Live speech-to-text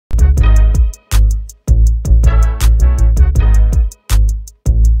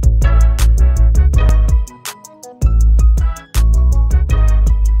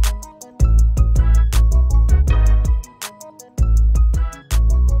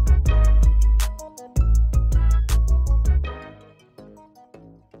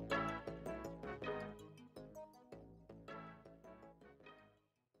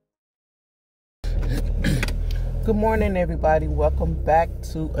Good morning, everybody. Welcome back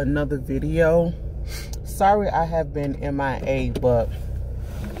to another video. Sorry I have been MIA, but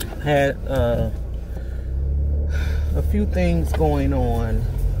had a few things going on.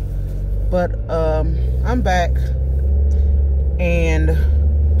 But I'm back, and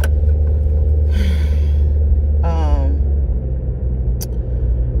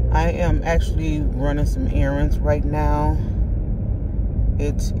I am actually running some errands right now.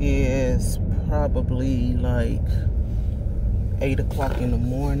 It is probably like 8 o'clock in the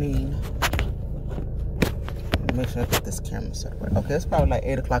morning. Make sure I get this camera set right. Okay, it's probably like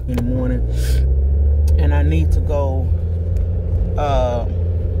 8 o'clock in the morning, and I need to go.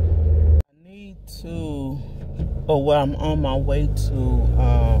 I'm on my way to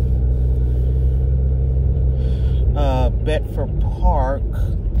Bedford Park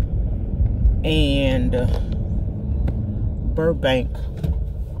and Burbank.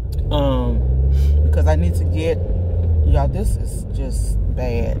 Because I need to get, y'all, this is just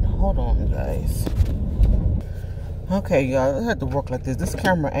bad. Hold on, guys. Okay, y'all, I have to work like this. This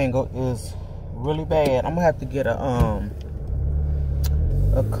camera angle is really bad. I'm gonna have to get a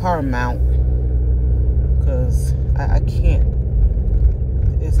car mount, because I can't.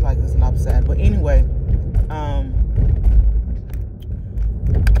 It's like it's lopsided. But anyway,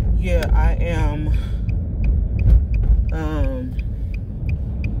 yeah, I am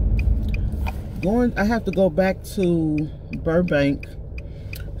I have to go back to Burbank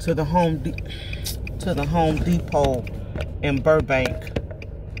to the Home Depot in Burbank.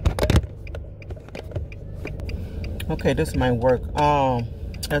 Okay, this might work.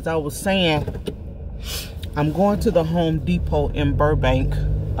 As I was saying, I'm going to the Home Depot in Burbank.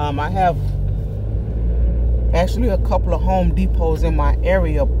 I have actually a couple of Home Depots in my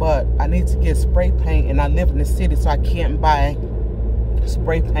area, but I need to get spray paint, and I live in the city, so I can't buy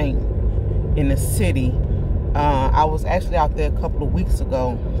spray paint in the city. I was actually out there a couple of weekends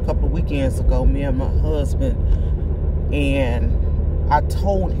ago, me and my husband, and I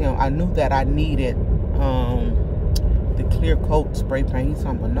told him I knew that I needed the clear coat spray paint. He's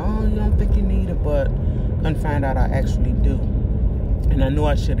talking, no, you don't think you need it, but couldn't find out I actually do, and I knew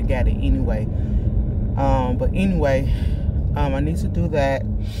I should have got it anyway. But anyway, I need to do that.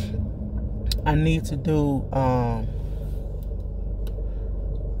 I need to do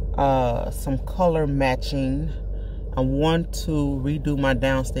some color matching. I want to redo my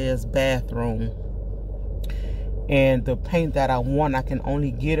downstairs bathroom, and the paint that I want, I can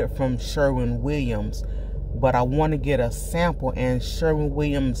only get it from Sherwin-Williams, but I want to get a sample, and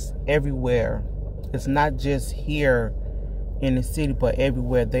Sherwin-Williams everywhere. It's not just here in the city, but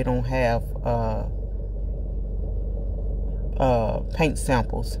everywhere they don't have paint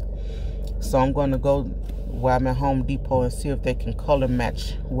samples. So I'm going to go where I'm at Home Depot and see if they can color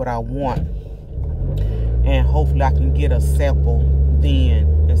match what I want, and hopefully I can get a sample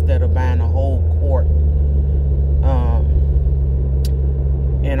then instead of buying a whole quart.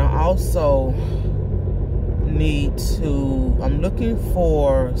 And I also need to, I'm looking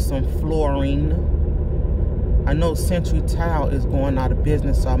for some flooring. I know Century Tile is going out of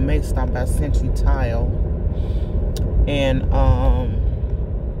business, so I may stop by Century Tile. And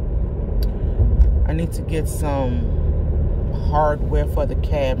I need to get some hardware for the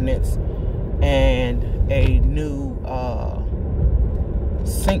cabinets and a new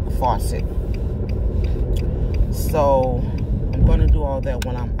sink faucet. So I'm going to do all that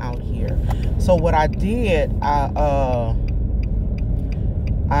when I'm out here. So what I did, I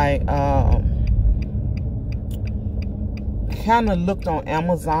kind of looked on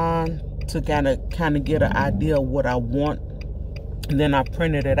Amazon to kind of get an idea of what I want, and then I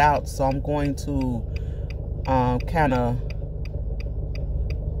printed it out. So I'm going to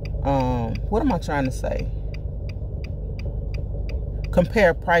what am I trying to say?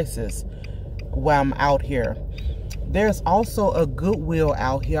 Compare prices while I'm out here. There's also a Goodwill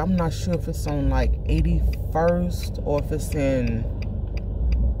out here. I'm not sure if it's on like 81st or if it's in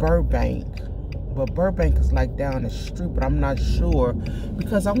Burbank. But Burbank is like down the street, but I'm not sure,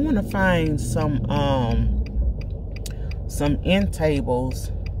 because I want to find some end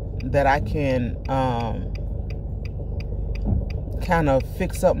tables that I can kind of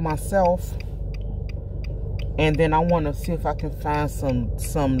fix up myself, and then I want to see if I can find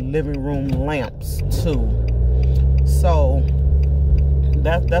some living room lamps too. So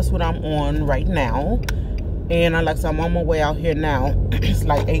that's what I'm on right now. And like I said, I'm on my way out here now. It's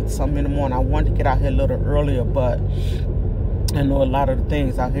like 8 something in the morning. I wanted to get out here a little earlier, but I know a lot of the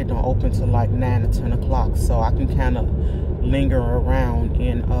things out here don't open till like 9 or 10 o'clock. So I can kind of linger around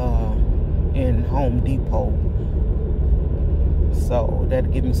in Home Depot. So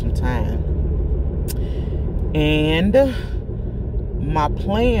that'll give me some time. And my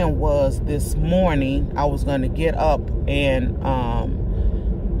plan was this morning I was going to get up and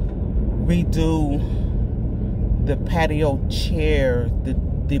redo the patio chair,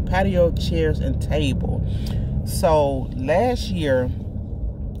 the patio chairs and table. So last year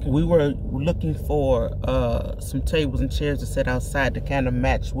we were looking for some tables and chairs to set outside to kind of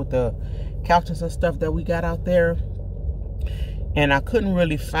match with the couches and stuff that we got out there, and I couldn't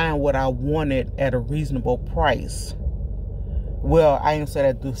really find what I wanted at a reasonable price. Well, I didn't say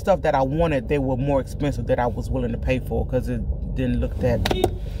that the stuff that I wanted, they were more expensive that I was willing to pay for, because it didn't look that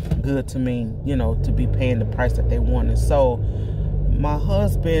good to me, you know, to be paying the price that they wanted. So my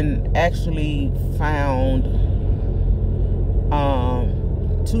husband actually found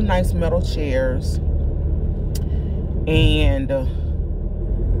 2 nice metal chairs and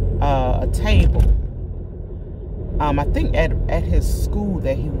a table. I think at his school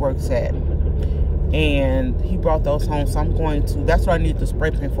that he works at, and he brought those home. So I'm going to, that's what I need the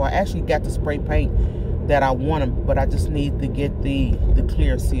spray paint for. I actually got the spray paint that I wanted, but I just need to get the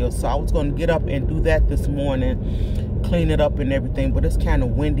clear seal. So I was going to get up and do that this morning, clean it up and everything, but it's kind of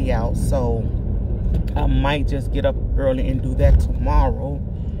windy out, so I might just get up early and do that tomorrow.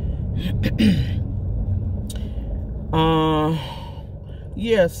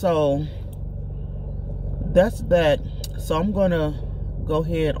 Yeah, so that's that. So I'm gonna go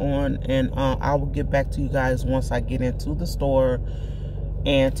ahead on and I will get back to you guys once I get into the store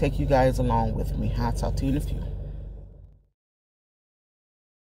and take you guys along with me. I'll talk to you in a few.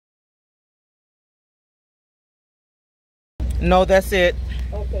 No, that's it.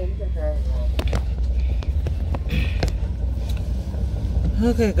 Okay, you can have it.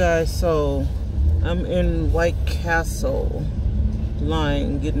 Okay, guys, so I'm in White Castle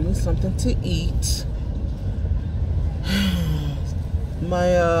line getting me something to eat. My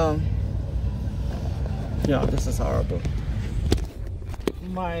yeah, this is horrible.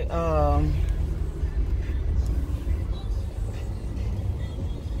 My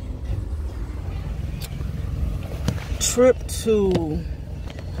trip to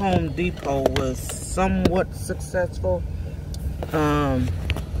Home Depot was somewhat successful.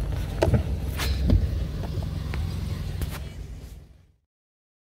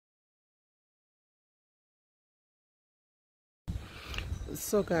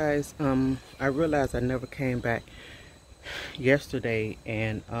 So guys, I realized I never came back yesterday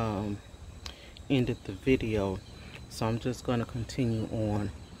and ended the video, so I'm just going to continue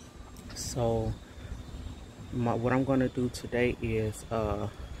on. So what I'm going to do today is the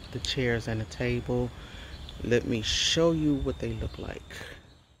chairs and the table. Let me show you what they look like.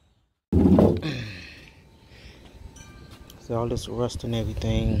 So all this rust and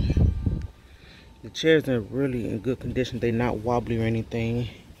everything. The chairs are really in good condition. They're not wobbly or anything.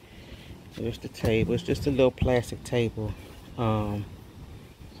 There's the table. It's just a little plastic table. Got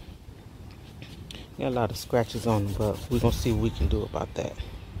a lot of scratches on them, but we're gonna see what we can do about that.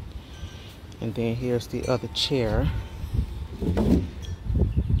 And then here's the other chair.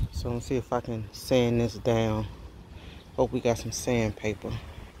 So let's see if I can sand this down. Hope we got some sandpaper.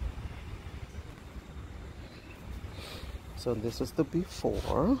 So this is the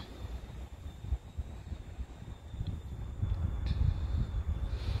before.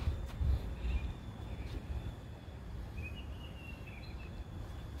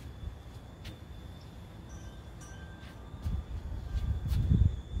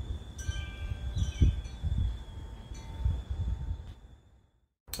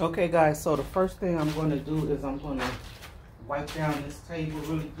 Okay guys, so the first thing I'm going to do is I'm going to wipe down this table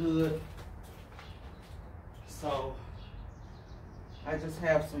really good. So I just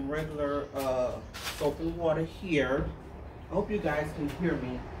have some regular soap and water here. I hope you guys can hear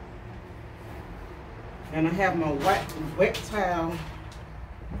me. And I have my wet towel.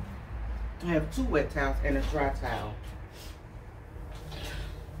 I have 2 wet towels and a dry towel.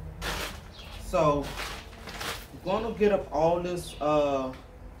 So I'm going to get up all this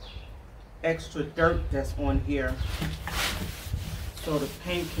extra dirt that's on here so the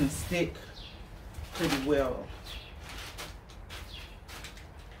paint can stick pretty well.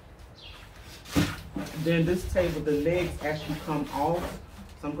 Then this table, the legs actually come off,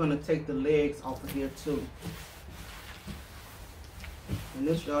 so I'm going to take the legs off of here too. And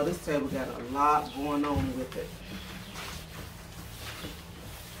this table got a lot going on with it.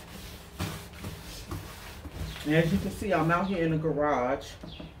 And as you can see, I'm out here in the garage.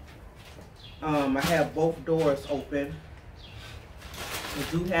 I have both doors open.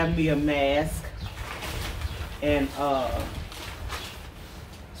 I do have me a mask and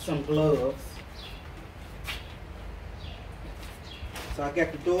some gloves. So I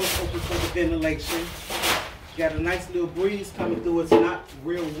got the doors open for the ventilation. Got a nice little breeze coming through. It's not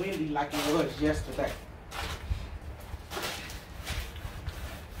real windy like it was yesterday.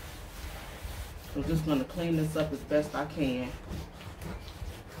 I'm just going to clean this up as best I can.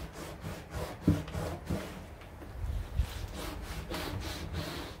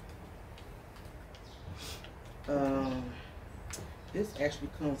 This actually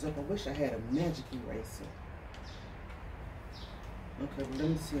comes up. I wish I had a magic eraser. Okay, well, let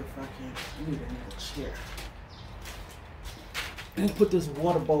me see if I can. I need another chair. Let me put this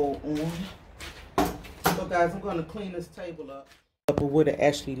water bowl on. So guys, I'm going to clean this table up of what it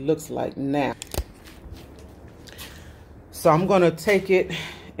actually looks like now. So I'm going to take it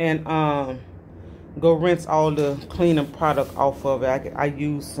and go rinse all the cleaning product off of it. I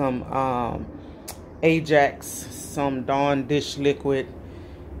use some Ajax, some Dawn dish liquid,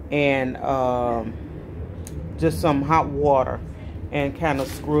 and just some hot water, and kind of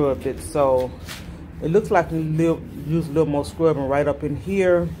scrub it. So it looks like we use a little more scrubbing right up in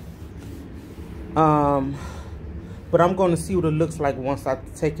here. But I'm going to see what it looks like once I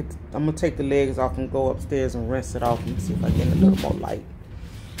take it. I'm going to take the legs off and go upstairs and rinse it off and see if I get a little more light.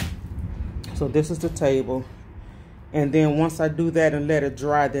 So this is the table. And then once I do that and let it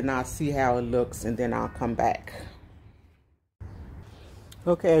dry, then I'll see how it looks, and then I'll come back.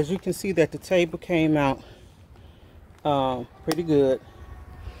 Okay, as you can see that the table came out pretty good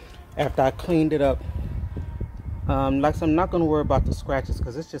after I cleaned it up. Like so I'm not going to worry about the scratches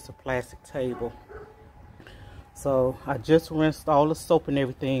because it's just a plastic table. So I just rinsed all the soap and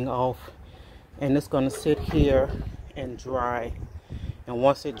everything off, and it's going to sit here and dry. And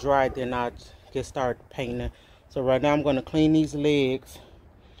once it dried, then I'll get started painting. So right now I'm going to clean these legs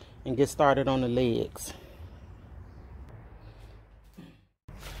and get started on the legs.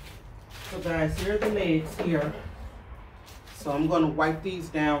 So guys, here are the legs here. So I'm going to wipe these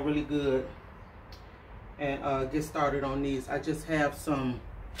down really good and get started on these. I just have some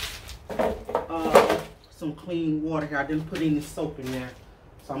clean water here. I didn't put any soap in there.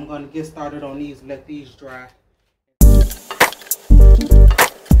 So I'm going to get started on these, let these dry.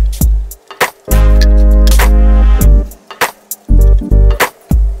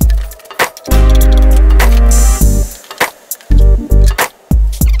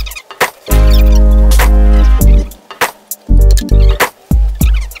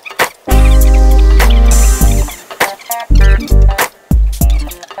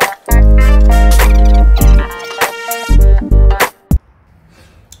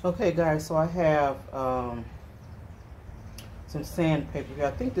 Okay guys, so I have some sandpaper here.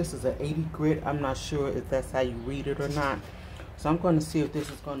 I think this is an 80 grit. I'm not sure if that's how you read it or not. So I'm going to see if this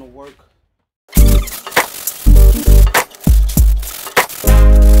is going to work.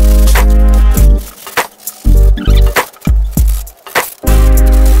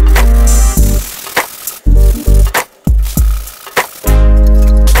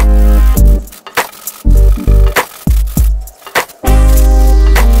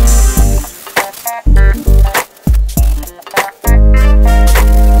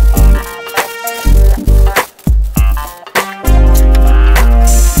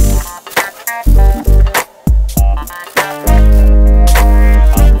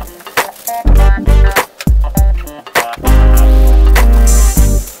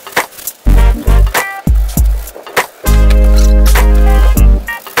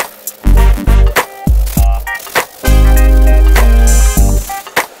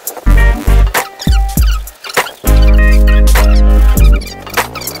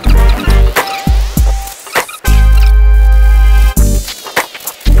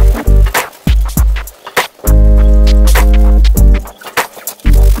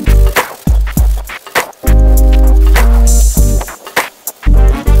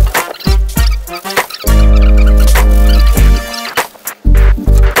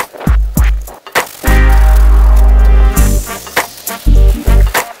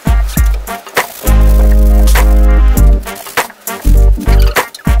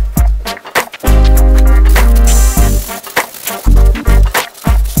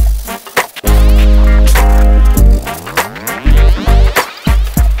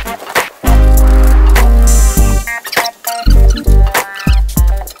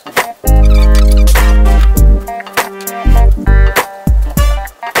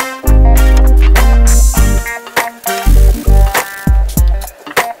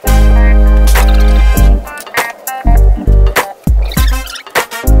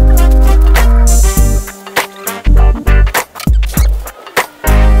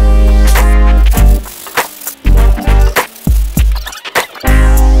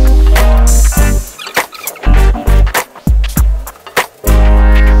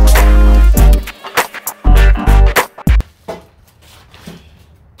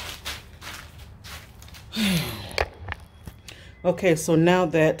 Okay, so now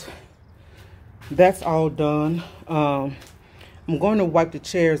that that's all done, I'm going to wipe the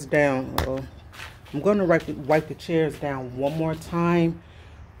chairs down. I'm going to wipe the chairs down one more time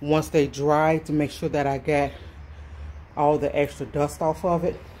once they dry to make sure that I get all the extra dust off of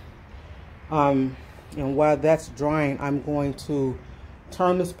it. And while that's drying, I'm going to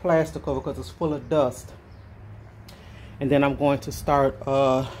turn this plastic over because it's full of dust. And then I'm going to start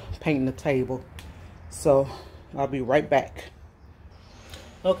painting the table. So I'll be right back.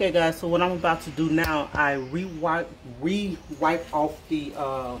 Okay guys, so what I'm about to do now, I re-wipe off the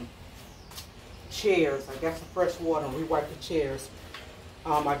chairs. I got some fresh water and re-wipe the chairs.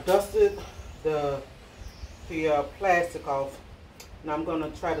 I dusted the plastic off. Now I'm going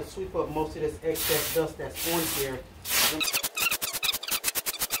to try to sweep up most of this excess dust that's on here.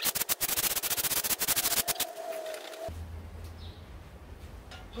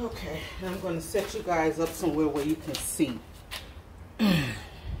 Okay, now I'm going to set you guys up somewhere where you can see.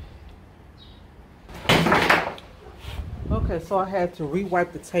 Okay, so I had to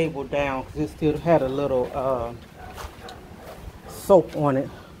re-wipe the table down because it still had a little soap on it.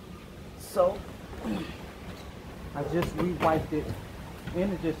 So I just re-wiped it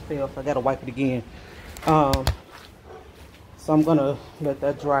and it just fell, so I got to wipe it again. So I'm going to let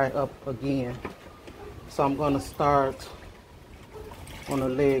that dry up again. So I'm going to start on the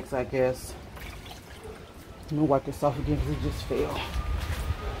legs, I guess. I'm going to wipe this off again because it just fell.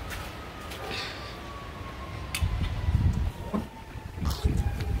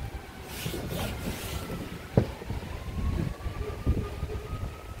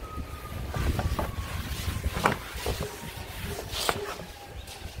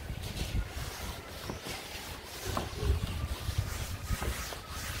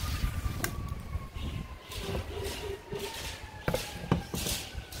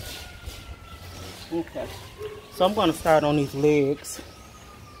 Okay, so I'm going to start on these legs,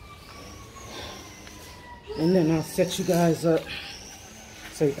 and then I'll set you guys up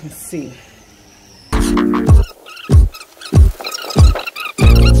so you can see.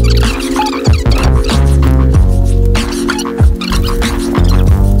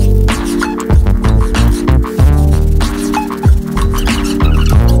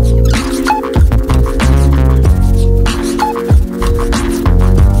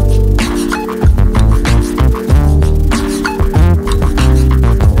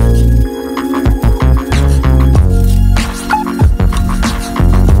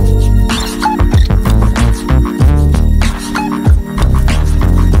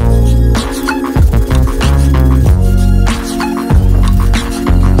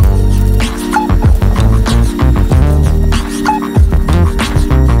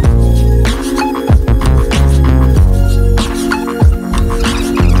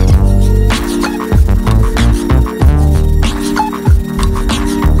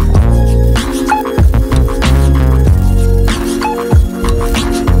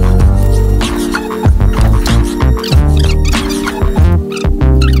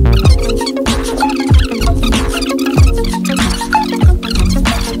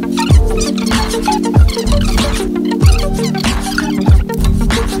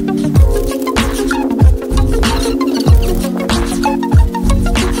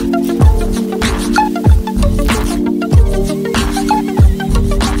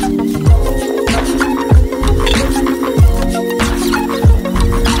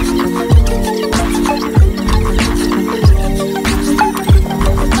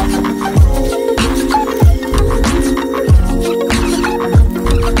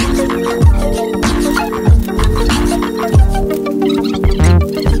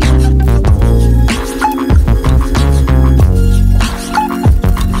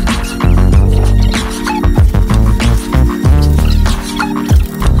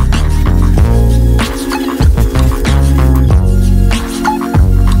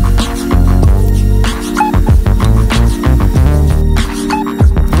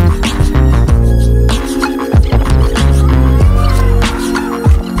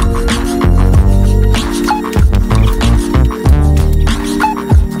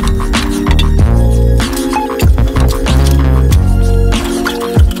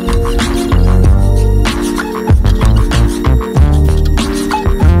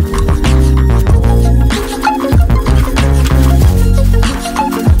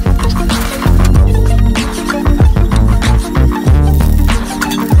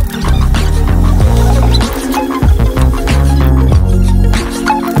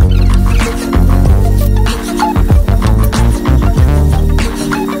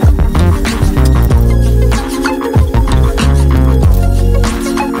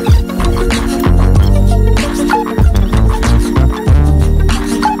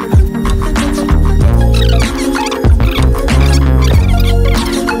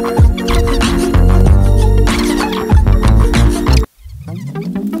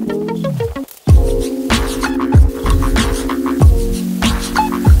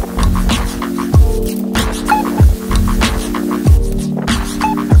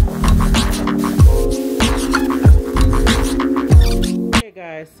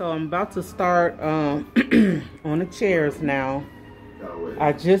 So I'm about to start on the chairs now.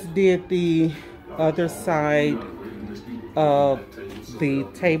 I just did the other side of the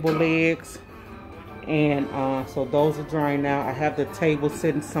table legs, and so those are drying now. I have the table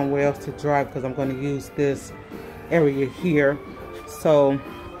sitting somewhere else to dry because I'm going to use this area here. So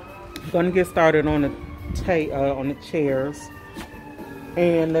I'm going to get started on the chairs,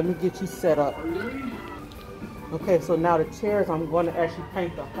 and let me get you set up. Okay, so now the chairs, I'm going to actually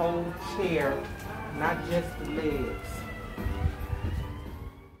paint the whole chair, not just the legs.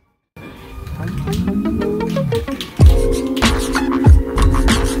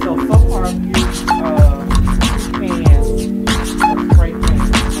 So far I've used cans of spray paint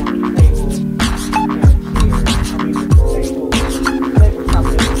on the table and the chair. I mean the tabletop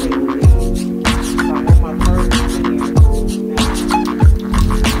and the table legs. So I'm on my third can now,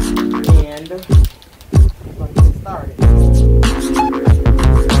 and I'm going to get started.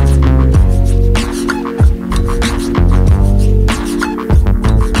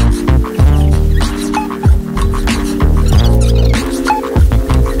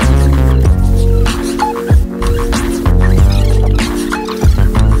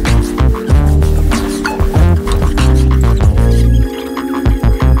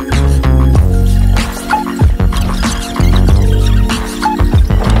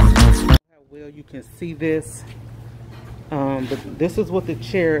 You can see this, but this is what the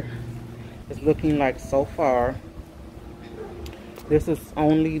chair is looking like so far. This is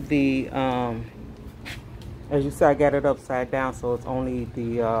only the as you see, I got it upside down, so it's only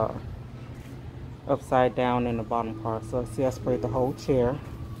the upside down in the bottom part. So see, I sprayed the whole chair,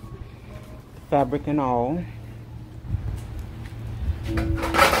 fabric and all.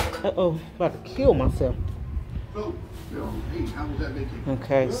 Uh-oh, about to kill myself.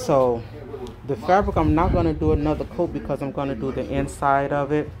 Okay, so the fabric, I'm not going to do another coat because I'm going to do the inside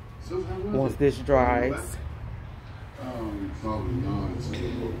of it once this dries.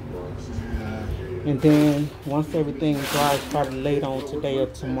 And then once everything dries, probably later on today or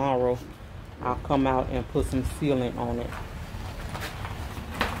tomorrow, I'll come out and put some sealant on it.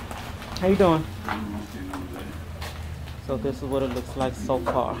 How you doing? So this is what it looks like so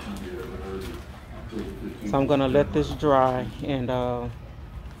far. So I'm gonna let this dry and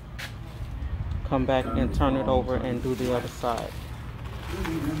come back and turn it over and do the other side.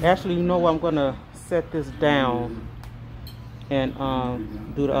 Actually, you know what? I'm gonna set this down and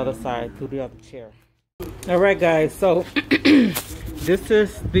do the other side, do the other chair. All right, guys. So this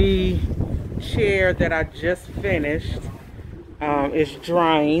is the chair that I just finished. It's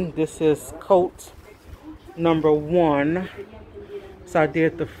drying. This is coat number 1. So I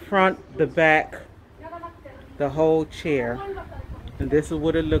did the front, the back, the whole chair, and this is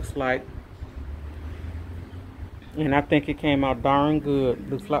what it looks like. And I think it came out darn good.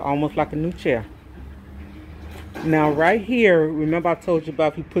 Looks like almost like a new chair. Now right here, remember I told you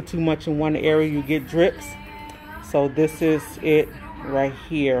about if you put too much in one area you get drips. So this is it right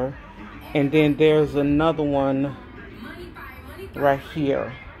here, and then there's another one right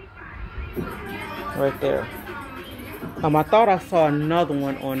here, right there. I thought I saw another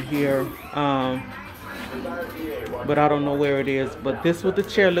one on here, but I don't know where it is. But this is what the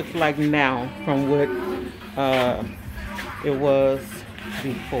chair looks like now from what it was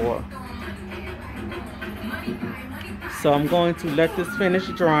before. So I'm going to let this finish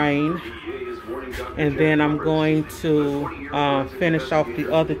drying, and then I'm going to finish off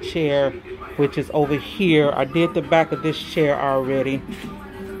the other chair, which is over here. I did the back of this chair already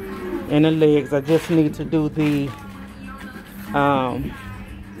and the legs. I just need to do the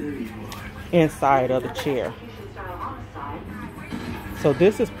inside of the chair. So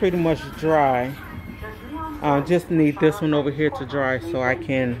this is pretty much dry. I just need this one over here to dry so I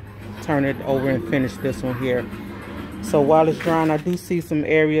can turn it over and finish this one here. So while it's drying, I do see some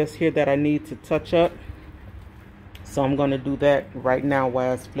areas here that I need to touch up. So I'm going to do that right now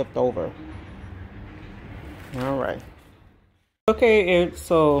while it's flipped over. All right. Okay, and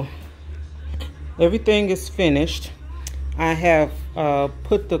so everything is finished. I have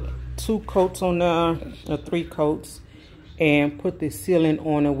put the 2 coats on the 3 coats and put the sealant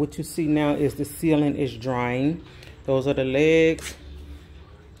on it. What you see now is the sealant is drying. Those are the legs.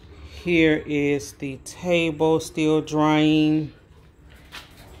 Here is the table still drying,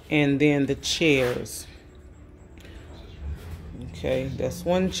 and then the chairs. Okay, that's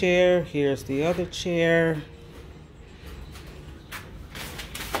one chair. Here's the other chair.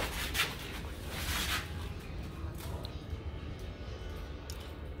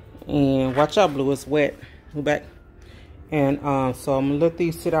 And watch out, Blue, it's wet. Go back. And so I'm gonna let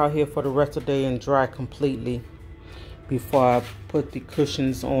these sit out here for the rest of the day and dry completely. before I put the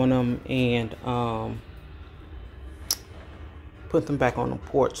cushions on them and put them back on the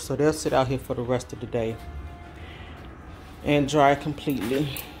porch. So they'll sit out here for the rest of the day and dry completely.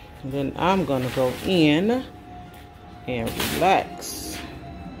 And then I'm gonna go in and relax.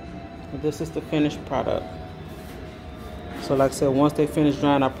 This is the finished product. So like I said, once they finish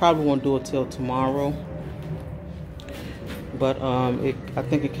drying, I probably won't do it till tomorrow. But I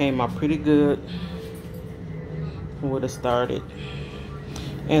think it came out pretty good when it started.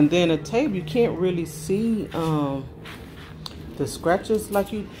 And then the table, you can't really see the scratches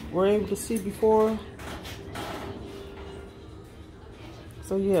like you were able to see before.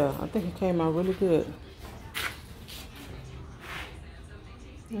 So yeah, I think it came out really good.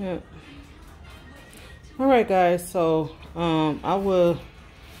 Yeah. All right, guys. So I will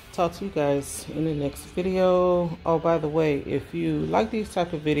talk to you guys in the next video. Oh, by the way, if you like these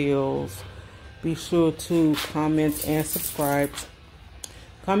type of videos, be sure to comment and subscribe.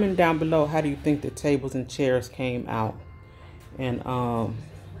 Comment down below, how do you think the tables and chairs came out? And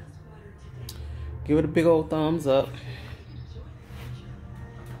give it a big old thumbs up.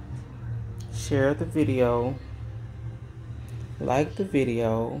 Share the video. Like the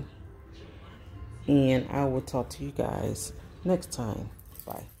video. And I will talk to you guys next time.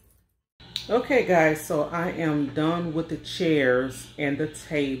 Bye. Okay, guys, so I am done with the chairs and the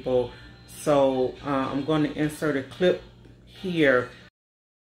table. So I'm going to insert a clip here.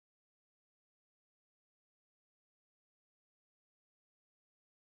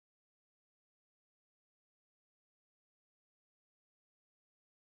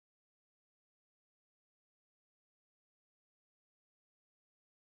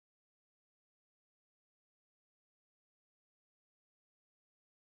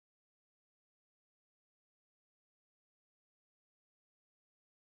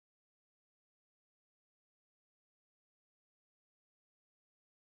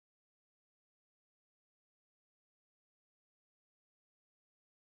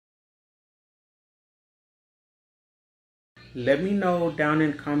 Let me know down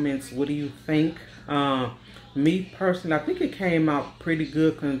in the comments, what do you think? Me personally, I think it came out pretty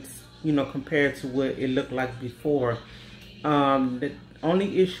good, compared to what it looked like before. The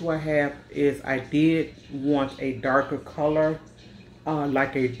only issue I have is I did want a darker color,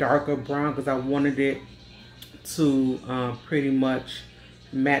 like a darker brown, because I wanted it to pretty much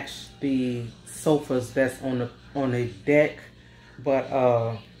match the sofas that's on the deck, but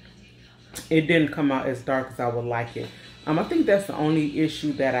it didn't come out as dark as I would like it. I think that's the only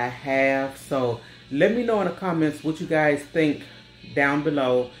issue that I have. So let me know in the comments what you guys think down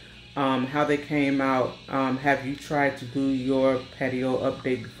below, how they came out. Have you tried to do your patio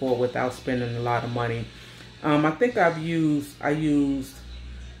update before without spending a lot of money? I think I used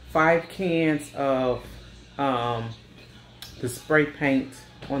 5 cans of the spray paint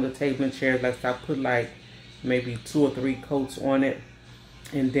on the table and chairs. Like I put like maybe 2 or 3 coats on it.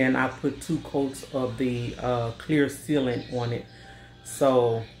 And then I put 2 coats of the clear sealant on it.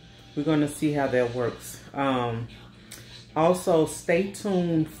 So we're going to see how that works. Also, stay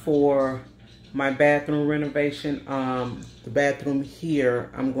tuned for my bathroom renovation. The bathroom here,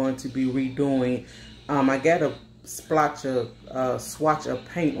 I'm going to be redoing. I got a swatch of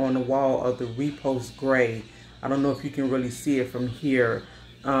paint on the wall of the Repost Gray. I don't know if you can really see it from here.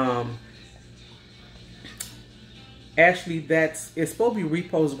 Actually, it's supposed to be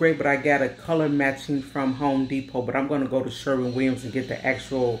Repost Gray, but I got a color matching from Home Depot. But I'm going to go to Sherwin-Williams and get the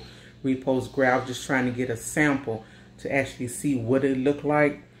actual Repost Gray. I was just trying to get a sample to actually see what it looked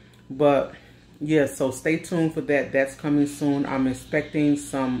like. But yeah, so stay tuned for that. That's coming soon. I'm expecting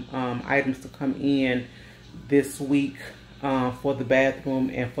some items to come in this week for the bathroom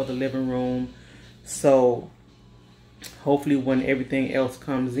and for the living room. So hopefully when everything else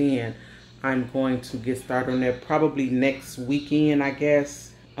comes in, I'm going to get started on that probably next weekend, I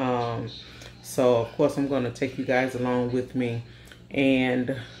guess. So of course I'm going to take you guys along with me,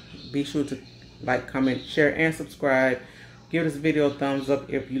 and be sure to like, comment, share, and subscribe. Give this video a thumbs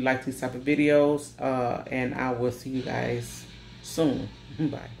up if you like these type of videos, and I will see you guys soon.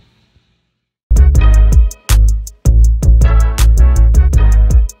 Bye.